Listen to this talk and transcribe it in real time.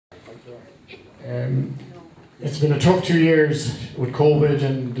It's been a tough 2 years with COVID,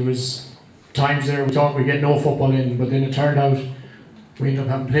 and there was times there we thought we'd get no football in, but then it turned out we ended up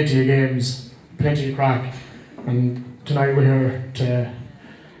having plenty of games, plenty of crack, and tonight we're here to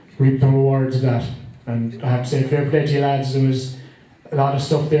reap the rewards of that. And I have to say, fair play to you lads. There was a lot of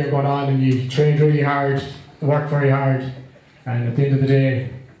stuff there going on, and you trained really hard, worked very hard, and at the end of the day,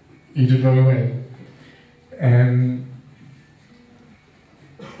 you did very well.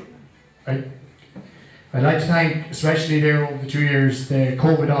 I'd like to thank, especially there over the 2 years, the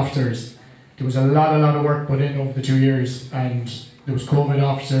COVID officers. There was a lot of work put in over the 2 years, and there was COVID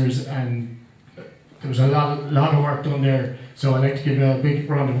officers, and there was a lot of work done there. So I'd like to give a big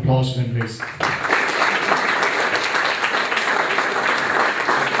round of applause for them, please.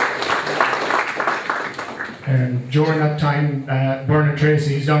 During that time, Bernard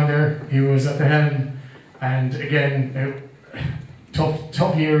Tracy, he's down there, he was at the helm, and again,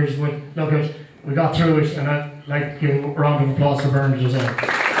 tough years, but look at, we got through it, and I'd like to give a round of applause for Bernard as well.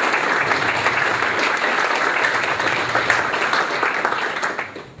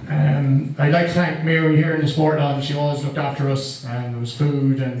 I'd like to thank Mary here in the sport lodge. She always looked after us, and there was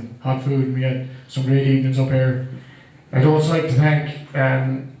food and hot food, and we had some great evenings up here. I'd also like to thank,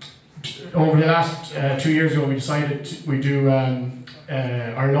 over the last 2 years ago, we decided we do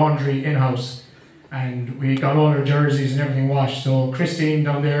our laundry in-house, and we got all our jerseys and everything washed. So Christine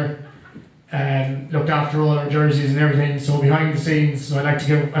down there looked after all our jerseys and everything. So behind the scenes, so I'd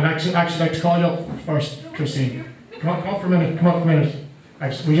actually like to call you up first, Christine. Come up for a minute.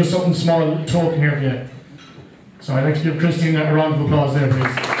 We just something small token here for you. So I'd like to give Christine a round of applause there,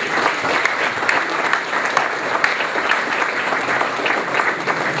 please.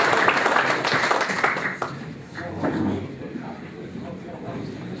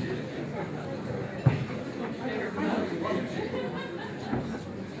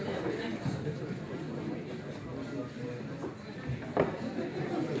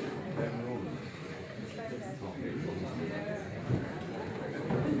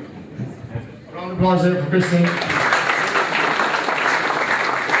 Round of applause there for Christine.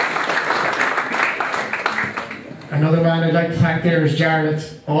 Another man I'd like to thank there is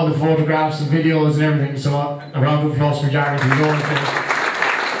Jarlath. All the photographs and videos and everything, so a round of applause for Jarlath.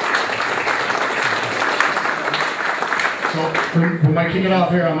 So we might kick it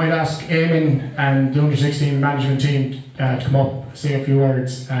off here. I might ask Eamon and the under-16 management team to come up, say a few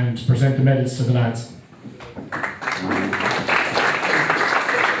words and present the medals to the lads.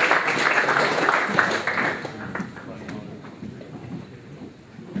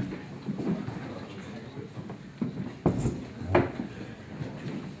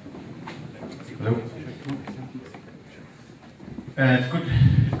 Hello.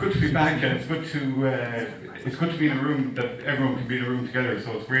 It's good to be back, and it's good to be in a room that everyone can be in a room together.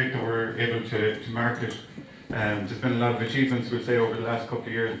 So it's great that we're able to mark it. There's been a lot of achievements, we'll say, over the last couple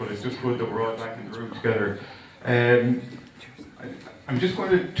of years, but it's just good that we're all back in the room together. I'm just going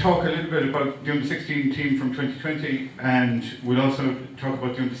to talk a little bit about the under-16 team from 2020, and we'll also talk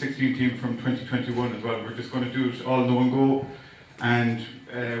about the under-16 team from 2021 as well. We're just going to do it all in one go, and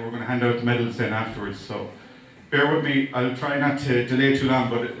we're going to hand out the medals then afterwards. So bear with me. I'll try not to delay too long,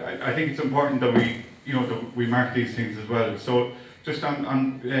 but I think it's important that we mark these things as well. So just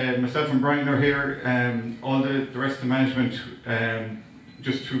on myself and Brian are here. All the rest of the management,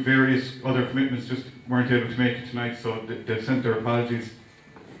 just through various other commitments, just weren't able to make it tonight, so they've sent their apologies.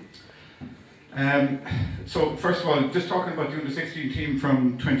 So first of all, just talking about the under-16 team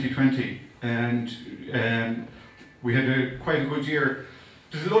from 2020, and we had quite a good year.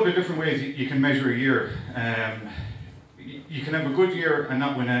 There's a lot of different ways you can measure a year. You can have a good year and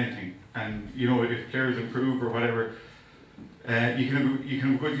not win anything, and if players improve or whatever, you can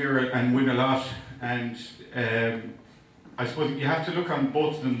have a good year and win a lot. And I suppose you have to look on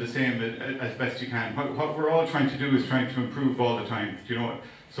both of them the same as best you can. What we're all trying to do is trying to improve all the time.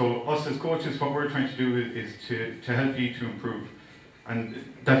 So us as coaches, what we're trying to do is to help you to improve, and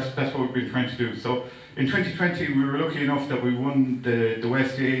that's what we've been trying to do. So in 2020, we were lucky enough that we won the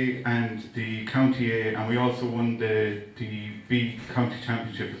West A and the County A, and we also won the B County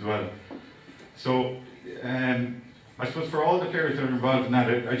Championship as well. So I suppose for all the players that are involved in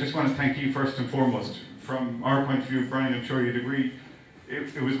that, I just want to thank you first and foremost. From our point of view, Brian, I'm sure you'd agree,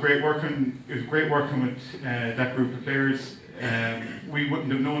 it was great working. It was great working with that group of players. We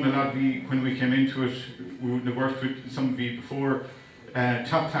wouldn't have known a lot of you when we came into it. We wouldn't have worked with some of you before.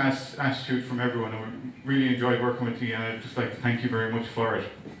 Top class attitude from everyone, and we really enjoyed working with you, and I'd just like to thank you very much for it.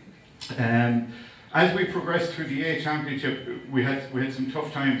 As we progressed through the A Championship, we had some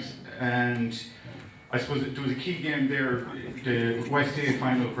tough times, and I suppose there was a key game there, the West A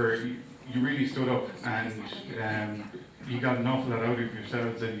final, where you really stood up and you got an awful lot out of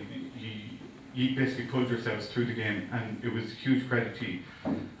yourselves, and you basically pulled yourselves through the game, and it was a huge credit to you.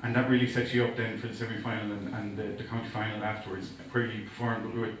 And that really set you up then for the semi-final and the county final afterwards, where you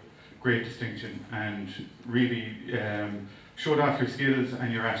performed with great distinction and really showed off your skills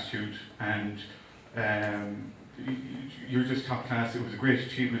and your attitude, and you're just top class. It was a great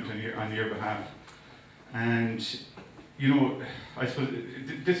achievement on your behalf. And you know, I suppose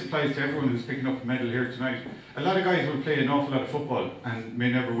this applies to everyone who's picking up a medal here tonight. A lot of guys will play an awful lot of football and may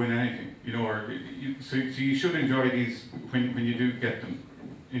never win anything, you know, so you should enjoy these when you do get them.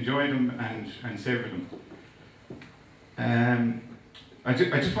 Enjoy them and savour them. I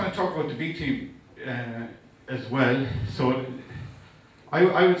just want to talk about the B team as well. So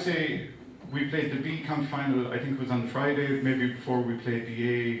I would say we played the B county final, I think it was on Friday, maybe before we played the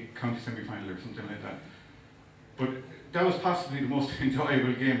A county semi-final or something like that. But that was possibly the most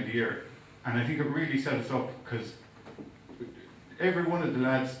enjoyable game of the year. And I think it really set us up, because every one of the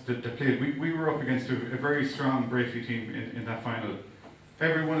lads that played, we were up against a very strong Braithwaite team in that final.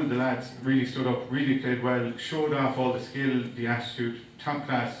 Every one of the lads really stood up, really played well, showed off all the skill, the attitude, top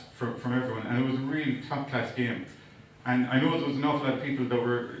class from everyone, and it was a really top class game. And I know there was an awful lot of people that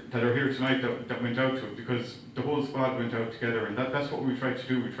are here tonight that went out to it, because the whole squad went out together, and that's what we tried to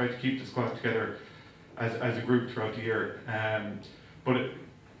do. We tried to keep the squad together as a group throughout the year. But a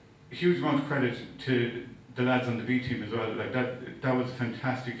huge amount of credit to the lads on the B team as well. Like that was a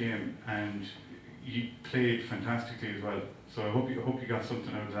fantastic game, and you played fantastically as well. So I hope you got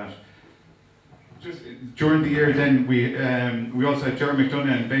something out of that. Just during the year, then we also had Jeremy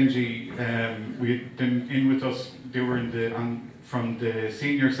McDonough and Benji. We had them in with us. They were from the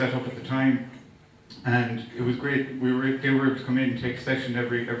senior setup at the time, and it was great. They were able to come in and take a session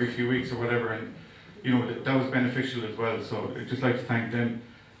every few weeks or whatever, and you know that was beneficial as well. So I'd just like to thank them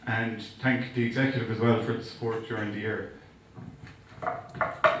and thank the executive as well for the support during the year. So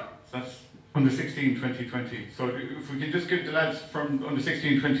that's under 16 2020. So if we can just give the lads from under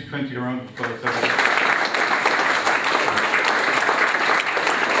 16 2020 a round of applause.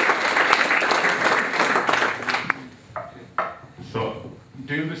 So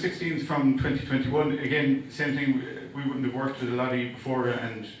the under 16s from 2021, again, same thing. We wouldn't have worked with a lot of you before,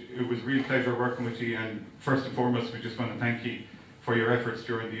 and it was a real pleasure working with you. And first and foremost, we just want to thank you for your efforts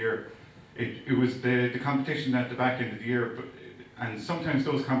during the year. It was the competition at the back end of the year, and sometimes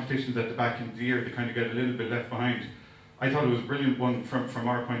those competitions at the back end of the year, they kind of get a little bit left behind. I thought it was a brilliant one from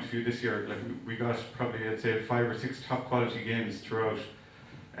our point of view this year. Like we got probably, I'd say, 5 or 6 top quality games throughout.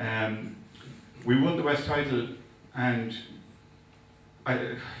 We won the West title, and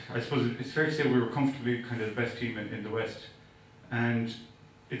I suppose it's fair to say we were comfortably kind of the best team in the West. And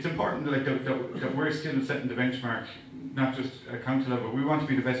it's important like that we're still setting the benchmark, not just at county level. We want to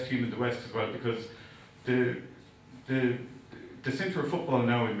be the best team in the West as well, because the centre of football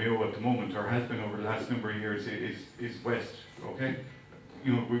now in Mayo at the moment, or has been over the last number of years, is West. Okay,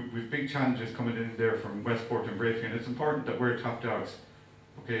 you know, we've big challenges coming in there from Westport and Braithwaite, and it's important that we're top dogs.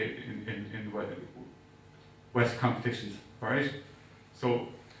 Okay, in West competitions. All right. So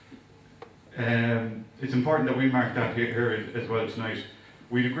it's important that we mark that here as well tonight.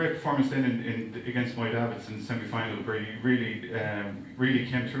 We had a great performance then against Moy Davids in the semi-final, where he really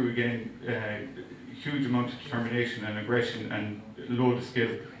came through again. Huge amount of determination and aggression and a load of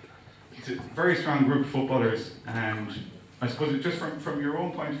skill. It's a very strong group of footballers, and I suppose just from your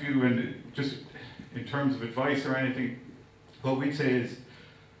own point of view, and just in terms of advice or anything, what we'd say is,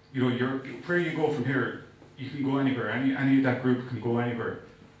 you know, where you go from here, you can go anywhere. Any of that group can go anywhere.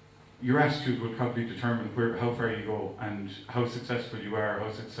 Your attitude will probably determine how far you go and how successful you are,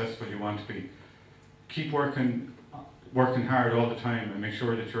 how successful you want to be. Keep working hard all the time, and make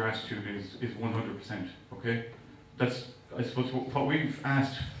sure that your attitude is 100%. Okay, that's, I suppose, what we've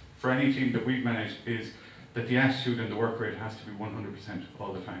asked for any team that we've managed, is that the attitude and the work rate has to be 100%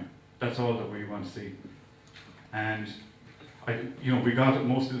 all the time. That's all that we want to see. And we got it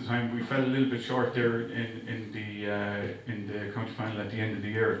most of the time. We fell a little bit short there in the county final at the end of the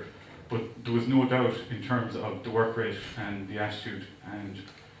year, but there was no doubt in terms of the work rate and the attitude, and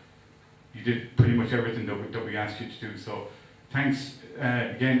you did pretty much everything that we asked you to do. So thanks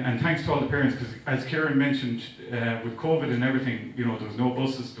again, and thanks to all the parents, because as Kieran mentioned, with COVID and everything, you know, there was no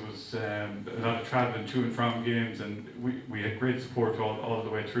buses, there was a lot of travelling to and from games, and we had great support all the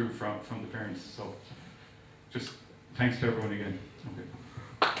way through from the parents. So just thanks to everyone again. Okay.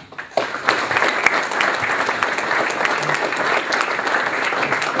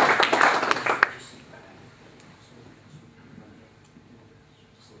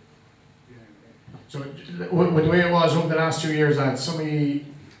 So last 2 years, some of you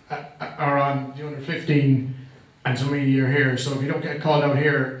are on the under 15, and some of you are here. So if you don't get called out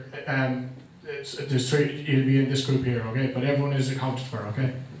here, you'll be in this group here, okay? But everyone is accounted for,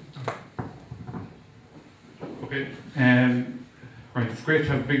 okay? Okay. Right, it's great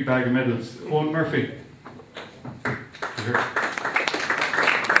to have a big bag of medals. Owen Murphy. Here.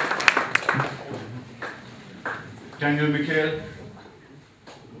 Daniel McHale.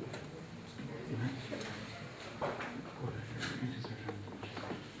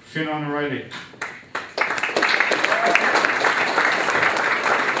 Fionn O'Reilly.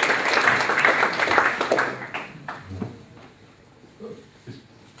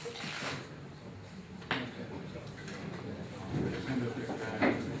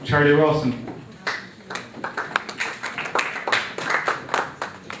 Charlie Rawson.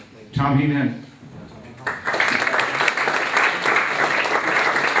 Tom Heenan.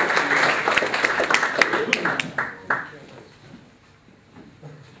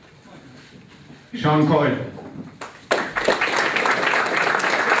 Sean Coyle.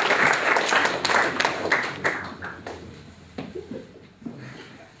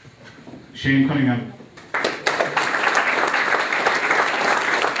 Shane Cunningham.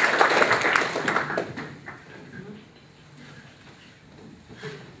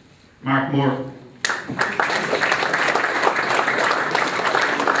 Mark Moore.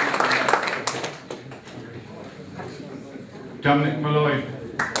 Dominic Malloy.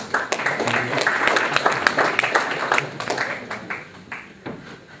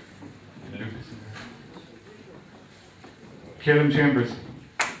 Caleb Chambers.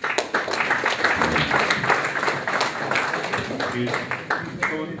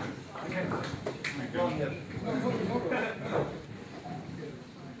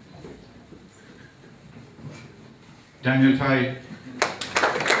 Daniel Tai.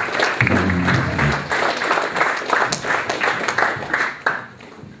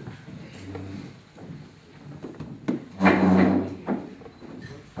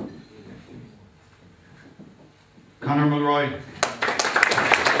 Conor Mulroy.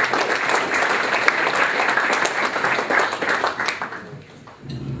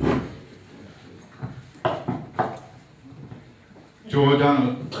 Joe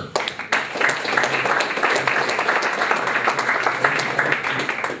O'Donnell.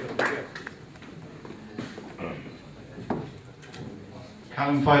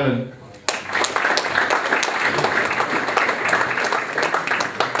 Callum Phelan.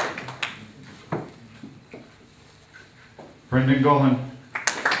 Brendan Gohan.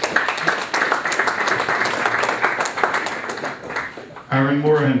 Aaron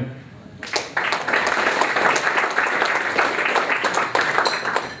Moorhan.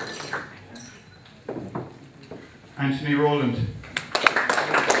 Anthony Rowland.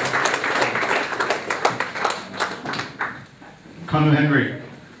 Conor Henry.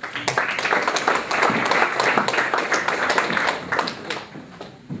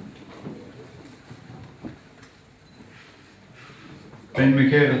 Ben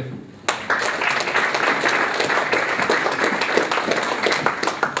McHale.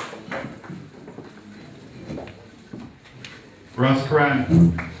 Ross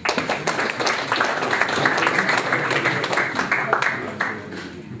Curran.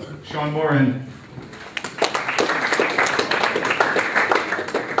 Sean Moran.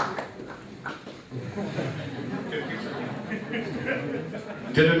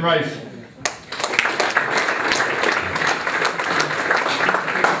 Dylan Rice.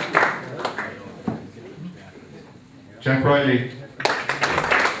 Jack Riley.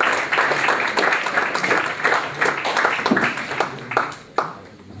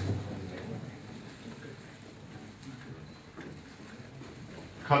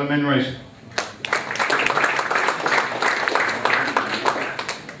 Colin Enright.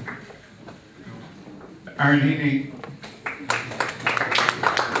 Aaron Heaney.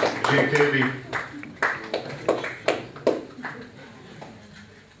 Jake Davey.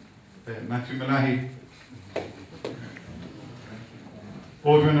 Matthew Malahi.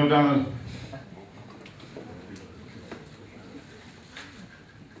 Audrey O'Donnell.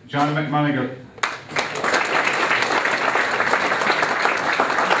 John McMonigal.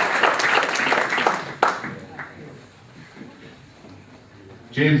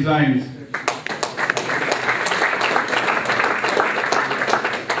 James Lyons.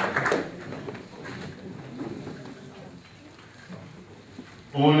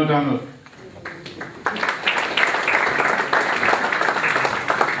 Owen O'Donnell.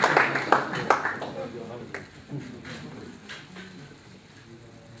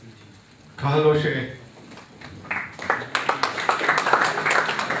 Cathal O'Shea.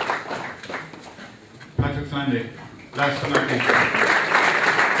 Patrick Sandy. last but not least.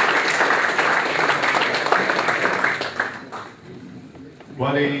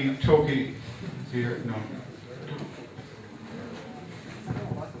 Wally Toki is here? No.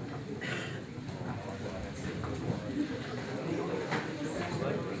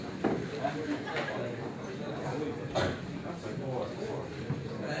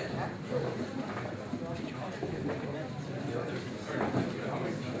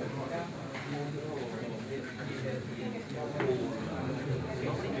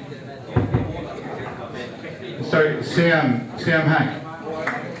 Sorry, Sam Hack.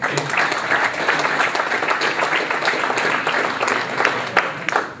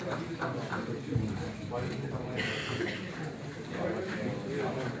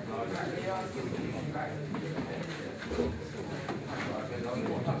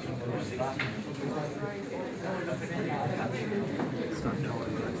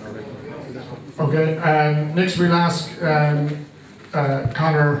 Okay, next we'll ask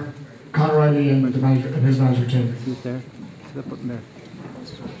Conor Riley and his manager team. See it there? See that button there?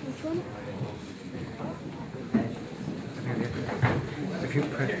 Which one? If you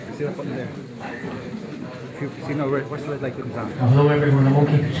press, see that button there? If you see no red, what's the red light buttons on? Hello everyone, I won't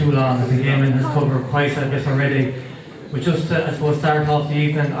keep it too long. I think Eamon has covered quite a bit already. But just I suppose start off the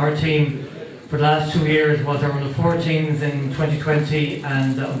evening, our team for the last 2 years was our under 14s in 2020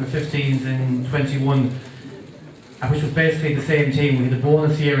 and under 15s in 21, which was basically the same team. We had a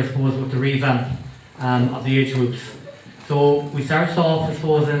bonus year, I suppose, with the revamp of the age groups. So we started off, I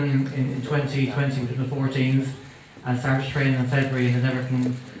suppose, in 2020 with the 14s and started training in February, and then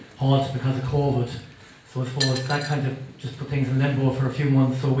everything halted because of COVID. So I suppose that kind of just put things in limbo for a few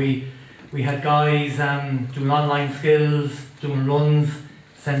months. So we had guys doing online skills, doing runs,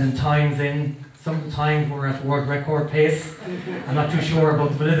 sending times in. Some of the times were at world record pace. I'm not too sure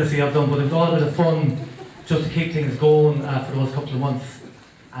about the validity of them, but it was all a bit of fun just to keep things going for those couple of months.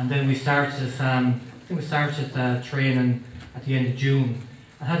 And then we started, training at the end of June.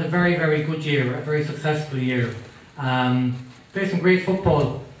 I had a very, very good year, a very successful year. Played some great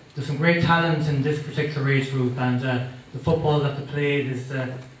football. There's some great talent in this particular age group, and the football that they played is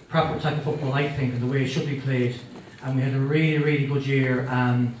the proper type of football, I think, and the way it should be played. And we had a really, really good year.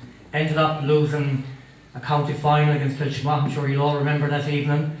 Ended up losing a county final against Kilchimach. I'm sure you'll all remember that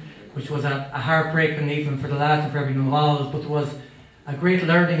evening, which was a heartbreaking evening for the lads and for everyone involved. But there was a great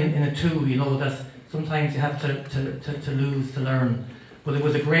learning in it too. You know that sometimes you have to lose to learn. But it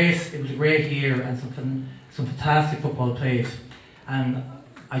was a great year and some fantastic football played. And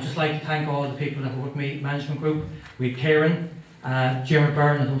I just like to thank all the people that were with me, management group. We had Kieran, Jeremy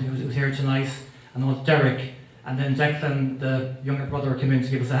Byrne, I don't think he was here tonight, and also Derek. And then Declan, the younger brother, came in to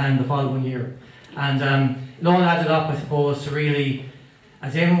give us a hand the following year. And it all added up, I suppose, to really,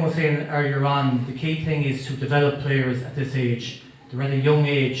 as Eamon was saying earlier on, the key thing is to develop players at this age. They're at a young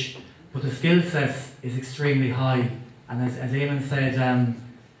age, but the skill set is extremely high. And as Eamon said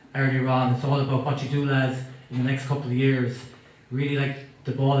earlier on, it's all about what you do, lads, in the next couple of years. Really, like,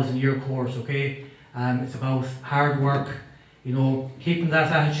 the ball is in your court, okay? It's about hard work, you know, keeping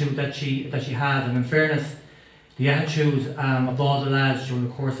that attitude that she had. And in fairness, the attitude of all the lads during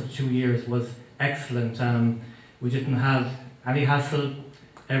the course of 2 years was excellent. We didn't have any hassle.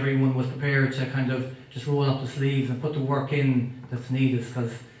 Everyone was prepared to kind of just roll up the sleeves and put the work in that's needed,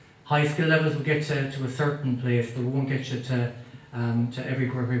 because high skill levels will get you to a certain place, but it won't get you to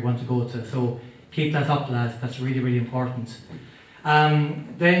everywhere we want to go to. So keep that up, lads. That's really, really important.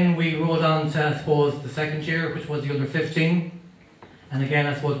 Then we rolled on to, I suppose, the second year, which was the under 15. And again,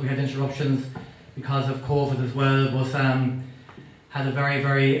 I suppose we had interruptions because of COVID as well, but had a very,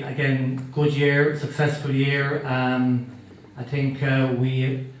 very, again, good year, successful year. I think I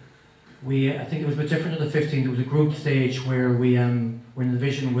think it was a bit different in the 15. There was a group stage where we were in a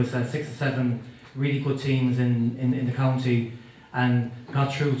division with 6 or 7 really good teams in the county, and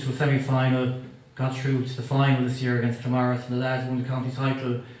got through to a semi-final, got through to the final this year against Clonmaris, and the lads won the county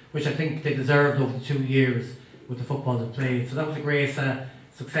title, which I think they deserved over the 2 years with the football they played. So that was a great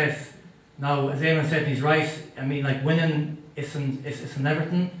success. Now, as Eamon said, he's right. I mean, like, winning isn't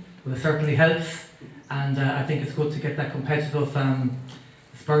everything, but it certainly helps. And I think it's good to get that competitive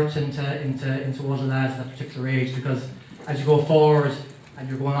spirit into all the lads at that particular age, because as you go forward and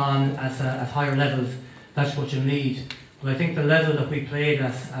you're going on at higher levels, that's what you need. But I think the level that we played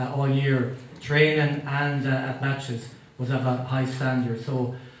at all year, training and at matches, was of a high standard.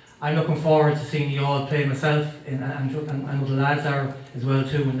 So I'm looking forward to seeing you all play myself, and I know the lads are as well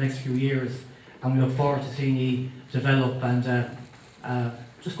too in the next few years. And we look forward to seeing you develop and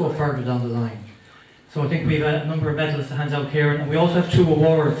just go further down the line. So I think we have a number of medals to hand out here, and we also have 2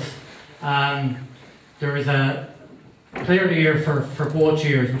 awards. There is a Player of the Year for both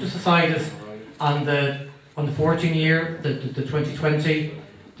years. We just decided on the 14 year, the 2020,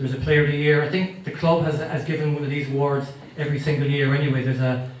 there's a Player of the Year. I think the club has given one of these awards every single year anyway. There's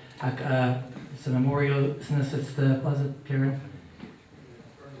it's a memorial, isn't it? It's the, what is it, Kieran?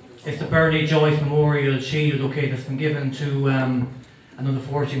 It's the Bernie Joyce Memorial Shield, okay, that's been given to another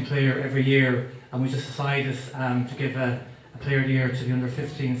 14 player every year, and we just decided to give a Player of the Year to the under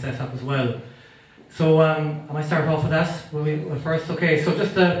 15 set up as well. So, am I start off with that? Will we first? Okay, so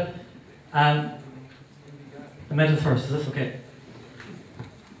just the medals first, is this okay?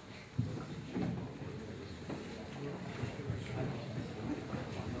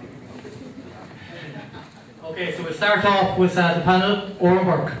 Okay, so we'll start off with the panel, Oran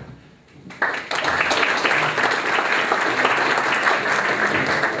Burke.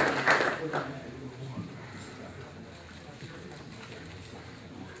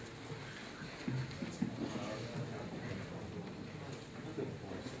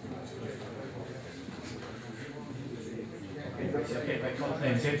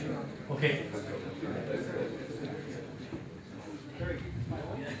 Okay.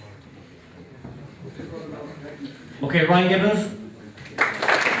 Okay, Ryan Gibbons.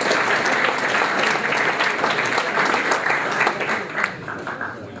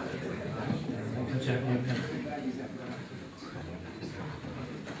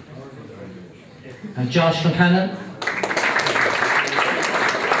 And Josh Concannon.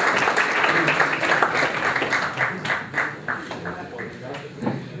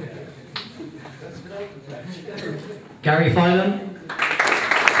 Gary Filan.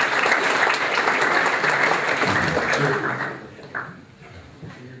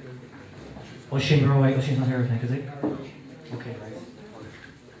 Oisin Roy, Oisin's not here, I think, is he? Okay.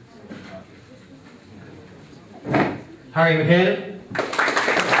 Harry McHale.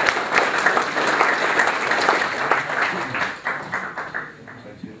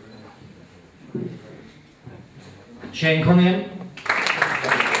 Shane Cunningham.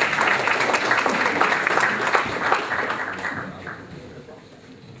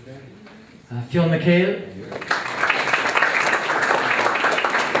 Fionn McHale.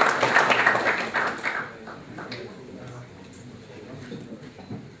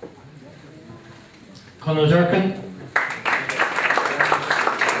 Conor Durkin.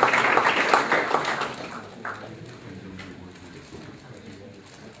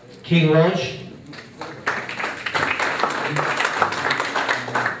 Keane Rudge.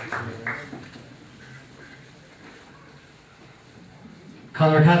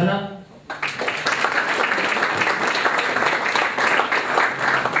 Conor Kavanagh.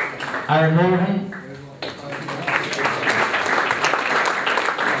 Aaron Morahan.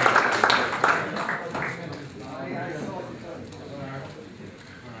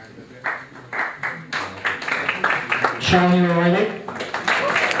 Sean O'Reilly.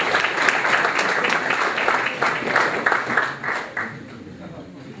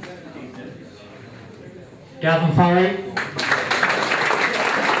 Gavin Farry.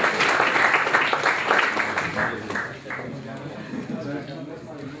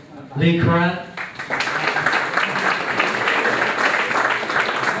 Lee Curran.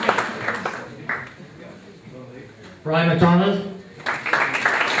 Ryan McDonald.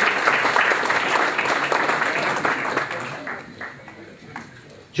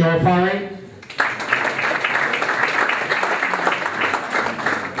 Joe Farry.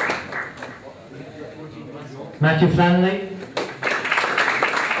 Matthew Flannelly.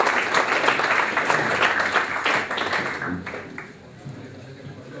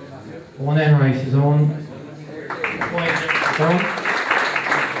 One Enright, his own.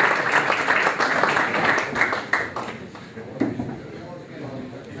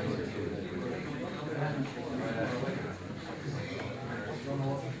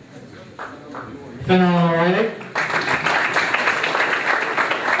 Finn O'Reilly.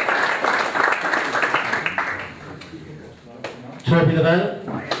 Toby Lavelle.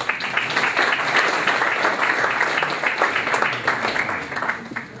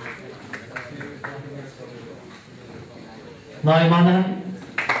 Niall Monaghan.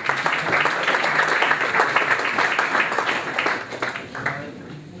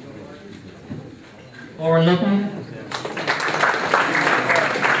 Oran Lutton.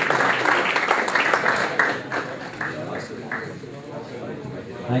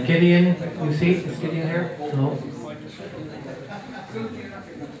 Gideon, you see? Is Gideon here? No.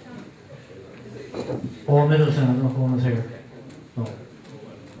 Or Middleton, I don't know if one is here. No.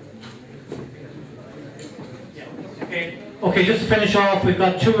 Okay, just to finish off, we've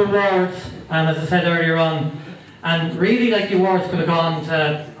got 2 awards, as I said earlier on, and really, like, the awards could have gone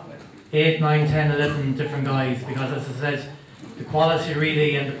to 8, 9, 10, 11 different guys, because as I said, the quality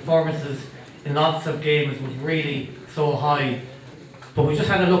really and the performances in lots of games was really so high. But we just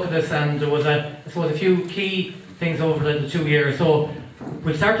had a look at this, and there was I suppose a few key things over the 2 years. So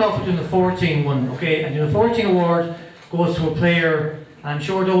we'll start off with the 14 one, okay? And the 14 award goes to a player. I'm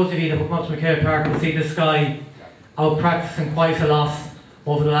sure those of you that have come up to McHale Park will see this guy out practicing quite a lot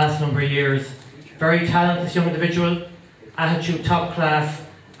over the last number of years. Very talented young individual, attitude top class,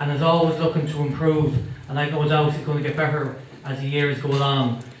 and is always looking to improve. And I've no doubt he's going to get better as the years go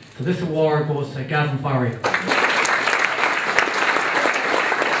along. So this award goes to Gavin Farry.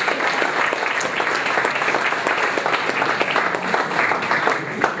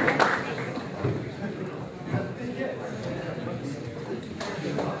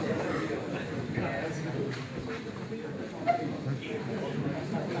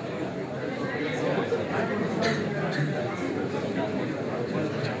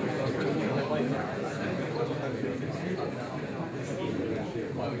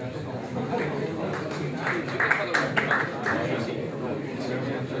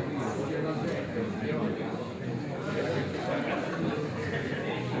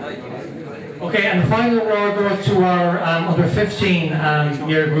 Okay, and the final award goes to our under 15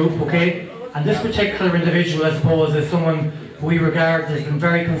 year group, okay? And this particular individual, I suppose, is someone who we regard as been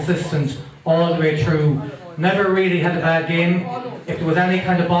very consistent all the way through. Never really had a bad game. If there was any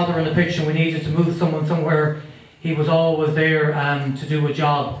kind of bother in the pitch and we needed to move someone somewhere, he was always there to do a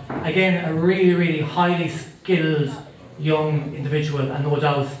job. Again, a really, really highly skilled young individual, and no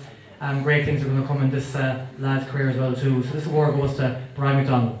doubt great things are going to come in this lad's career as well too. So this award goes to Brian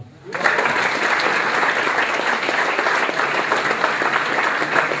McDonald.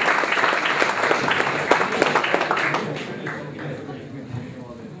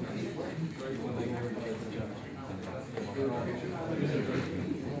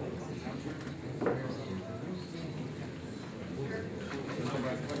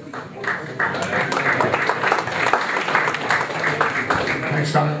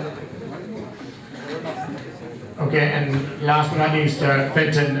 Thanks, Colin. Okay, and last but not least,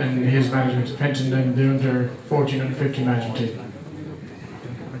 Fenton and his management. Fenton and the under 14 and 15 management team.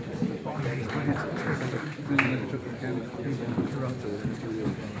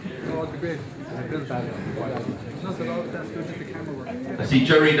 I see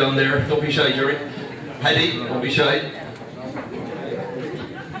Jerry down there. Don't be shy, Jerry. Paddy, don't be shy.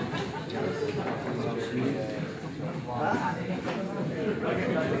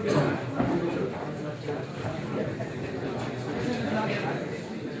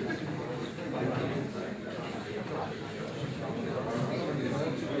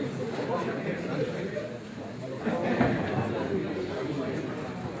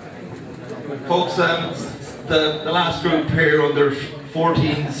 Folks, the last group here under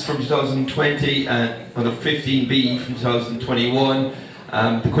 14s from 2020 and under 15B from 2021.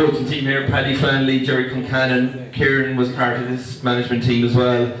 The coaching team here, Paddy Fanley, Jerry Concannon, Kieran was part of this management team as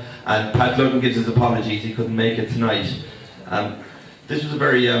well, and Pat Ludden gives his apologies, he couldn't make it tonight. This was a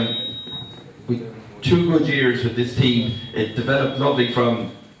very, 2 good years with this team. It developed lovely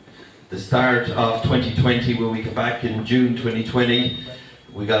from the start of 2020 when we came back in June 2020.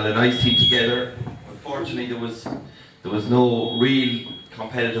 We got a nice team together. Unfortunately, there was no real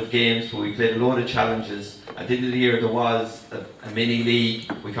competitive games, but we played a load of challenges. At the end of the year, there was a mini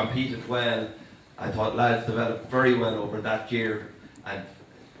league. We competed well. I thought lads developed very well over that year, and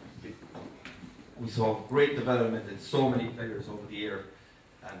we saw great development in so many players over the year,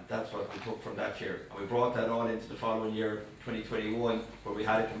 and that's what we took from that year. And we brought that on into the following year, 2021, where we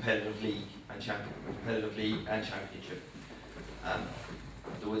had a competitive league and championship.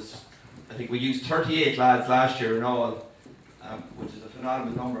 There was, I think we used 38 lads last year in all, which is a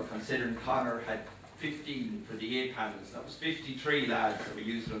phenomenal number considering Connor had 15 for the 8 panels. That was 53 lads that we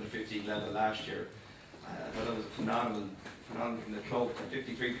used on the 15 level last year. I thought that was a phenomenal from the club,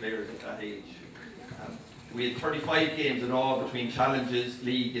 53 players at that age. We had 35 games in all between challenges,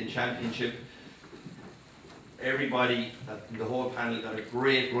 league and championship. Everybody in the whole panel got a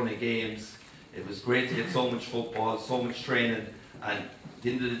great run of games. It was great to get so much football, so much training, and at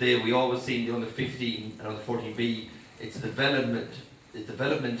the end of the day, we always seen the under 15 and under 14B. It's a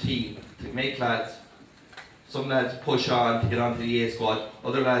development team to make lads. Some lads push on to get onto the A squad.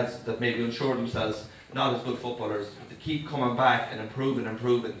 Other lads that maybe unsure themselves, not as good footballers, but to keep coming back and improving.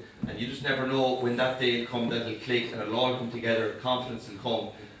 And you just never know when that day will come that it'll click and it'll all come together. Confidence will come,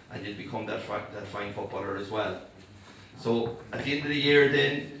 and you'll become that fine footballer as well. So at the end of the year,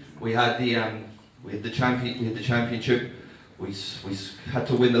 then we had the championship. We had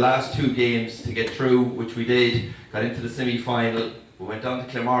to win the last 2 games to get through, which we did. Got into the semi-final. We went down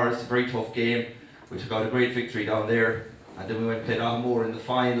to Clamorris, a very tough game. We took out a great victory down there, and then we went and played Ahmore in the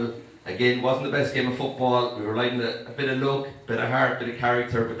final. Again, wasn't the best game of football. We were riding a bit of luck, bit of heart, bit of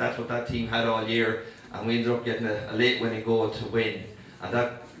character, but that's what that team had all year, and we ended up getting a late winning goal to win. And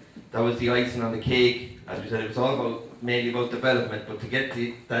that was the icing on the cake. As we said, it was all mainly about development, but to get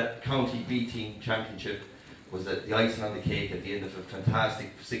that county B team championship was the icing on the cake at the end of a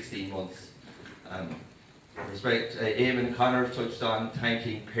fantastic 16 months. Respect, Eamon and Connor touched on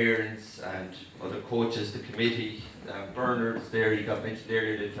thanking parents and other coaches, the committee, Bernard's there, he got mentioned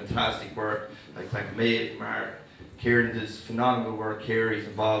earlier, did fantastic work. I thank Maeve, Mark, Kieran does phenomenal work here. He's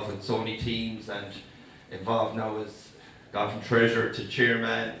involved with so many teams and involved now as gone from treasurer to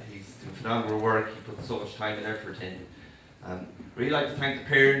chairman. He's doing phenomenal work. He put so much time and effort in. Really like to thank the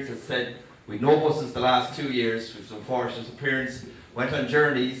parents. As said, we've no buses the last 2 years, which is unfortunate. The parents went on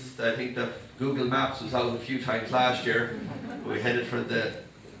journeys. I think the Google Maps was out a few times last year. We headed for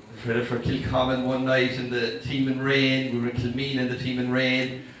Kilcommon one night in the team in rain. We were in Kilmeen in the team in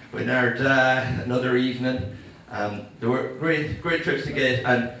rain. We went to Ardagh another evening. There were great trips to get,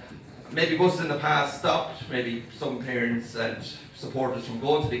 and maybe buses in the past stopped maybe some parents and supporters from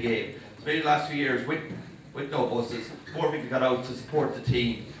going to the game. So maybe the last few years with no buses, more people got out to support the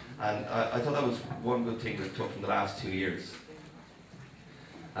team, and I thought that was one good thing that took from the last 2 years.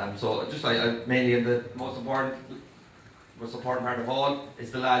 So just mainly in the most important part of all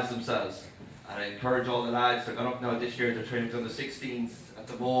is the lads themselves. And I encourage all the lads, they're going up now this year, they're training under 16s at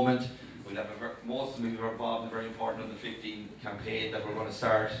the moment. We'll have most of them are involved in a very important under 15 campaign that we're going to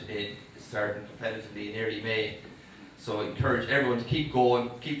start starting competitively in early May. So I encourage everyone to keep going,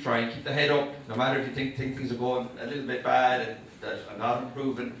 keep trying, keep the head up, no matter if you think things are going a little bit bad and that are not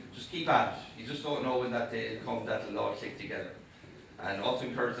improving, just keep at it. You just don't know when that day will come that it'll all click together. And also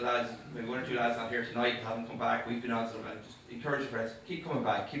encourage the lads, maybe 1 or 2 lads not here tonight, haven't come back, we've been on to them, and just encourage the friends, keep coming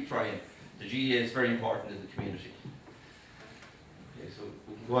back, keep trying. The GA is very important in the community. Okay, so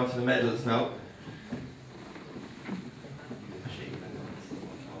we can go on to the medals now.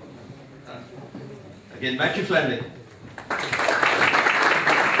 Again, Matthew Fleming.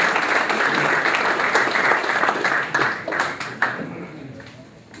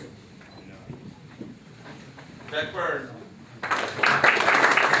 Jack Byrne.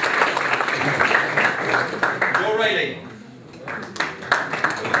 Joe Riley.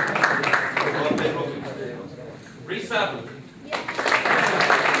 Reese Saville.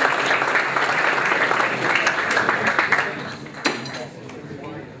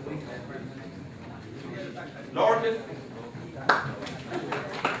 Lord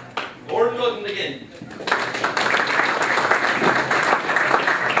Gordon Ludden again.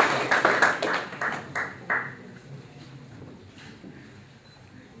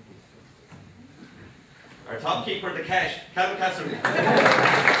 Our top keeper, the cash, Calvin Casserly.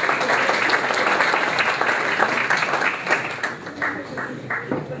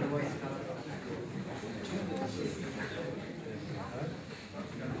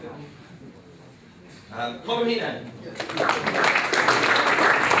 Colin Heenan.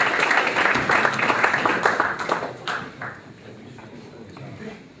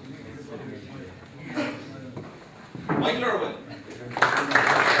 Michael Irwin.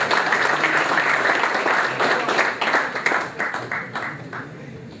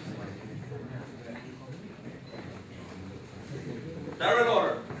 Darren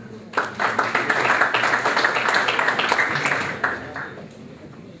Orr.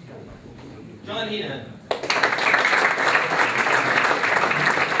 John Heenan.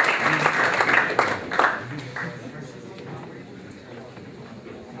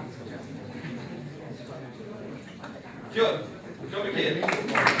 Joe McLean.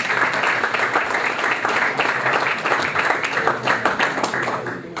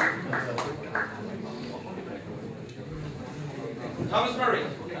 Thomas Murray.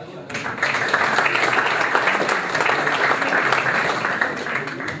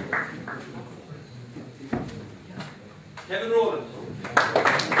 Kevin Rowland.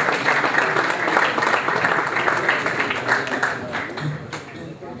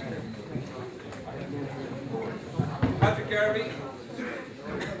 Patrick Garvey.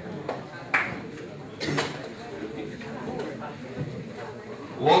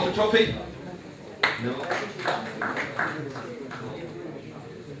 Walter Tuffy. No.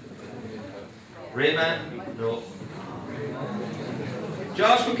 Rayman. No.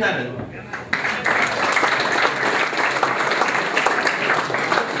 Josh Buchanan.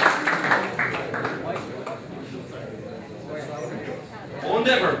 Owen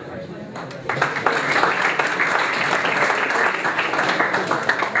Dever.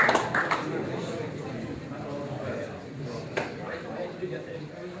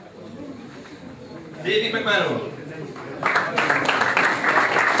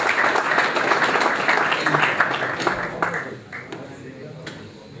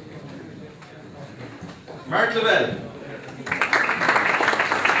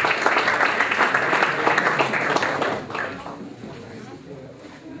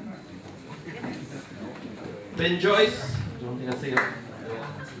 Ben Joyce. I don't think I see him.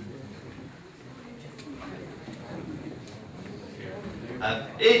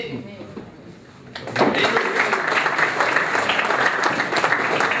 Aidan.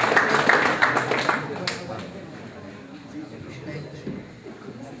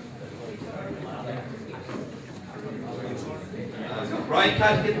 Ryan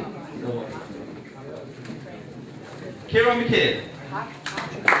Cadigan. No. Kieran McCabe.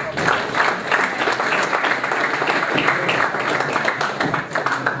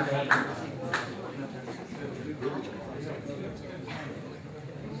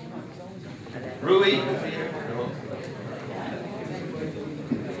 Rui. No.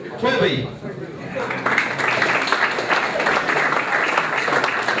 Toby.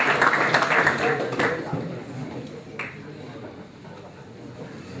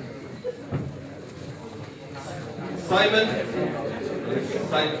 Simon.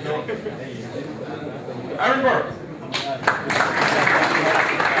 Simon, no. Aaron Burke.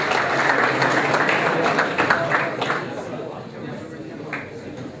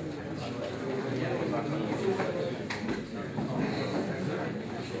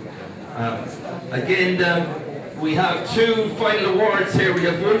 Again, we have two final awards here. We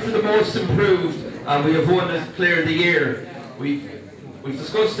have one for the most improved, and we have one as Player of the Year. We've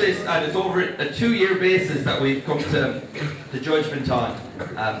discussed this, and it's over a 2-year basis that we've come to the judgment on.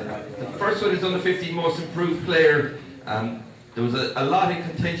 The first one is under 15 most improved player. There was a lot in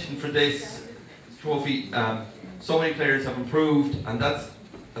contention for this trophy. So many players have improved, and that's,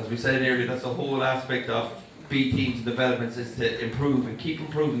 as we said earlier, that's the whole aspect of B teams and developments, is to improve and keep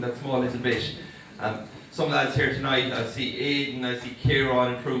improving that small little bit. Some lads here tonight, I see Aidan, I see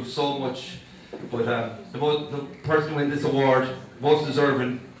Kieran improve so much, but the person who won this award, most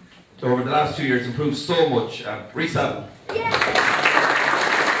deserving, over the last 2 years, improved so much. Reese Allen.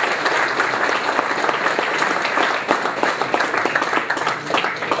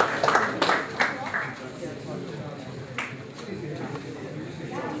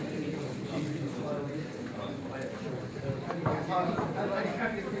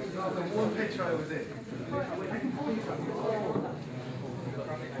 One picture I was in.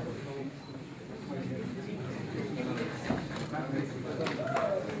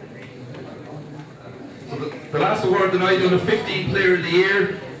 So the last award of the night, under 15 Player of the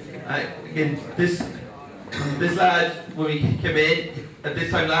Year. Again, this lad, when he came in at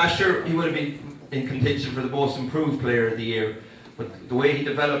this time last year, he would have been in contention for the most improved Player of the Year. But the way he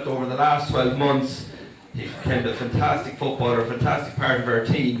developed over the last 12 months, he became a fantastic footballer, a fantastic part of our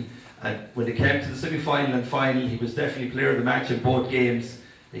team. And when it came to the semi-final and final, he was definitely Player of the Match in both games.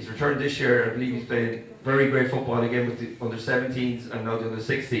 He's returned this year. I believe he's playing very great football again with the under-17s and now the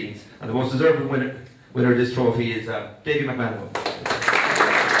under-16s. And the most deserving winner of this trophy is Davy McManaman.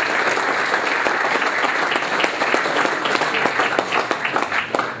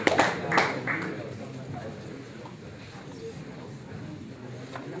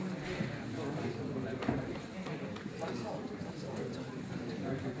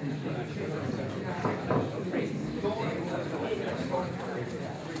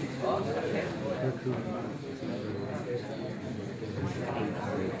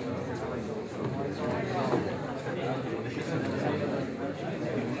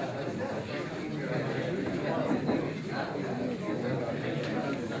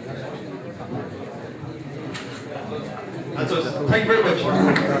 That's us. Thank you very much.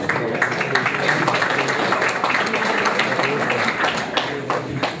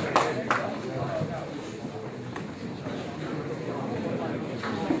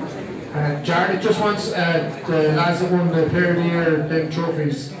 Jared just wants the lads that won the Player of the Year them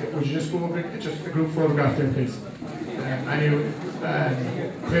trophies. Would you just go over just a group photograph there, please? And you,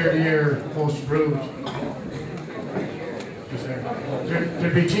 Player of the Year most improved. Just there.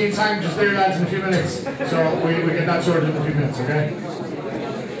 There'll be tea time just there, lads, in a few minutes. So we get that sorted in a few minutes, okay?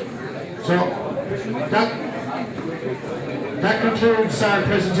 So that concludes our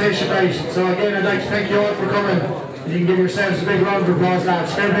presentation night. So again, I'd like to thank you all for coming. You can give yourselves a big round of applause,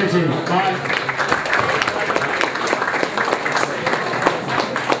 lads. Fair play to you. Bye.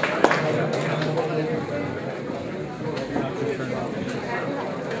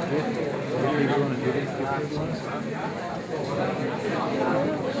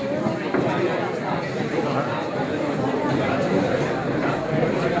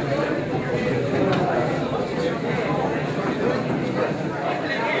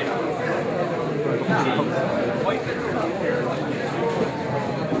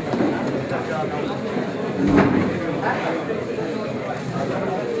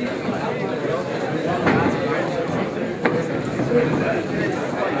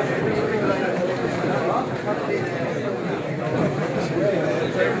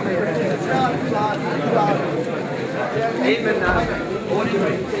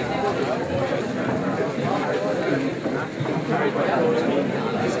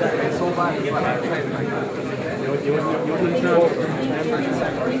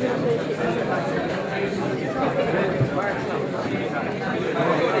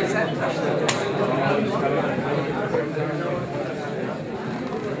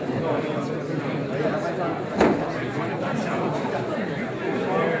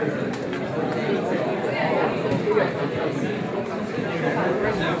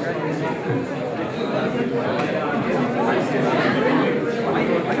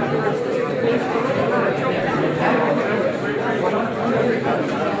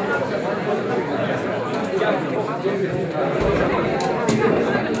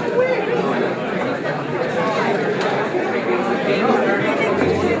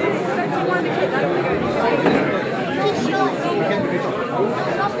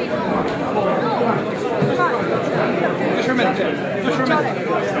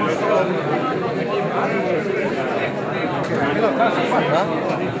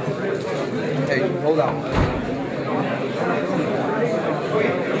 Hey, hold on.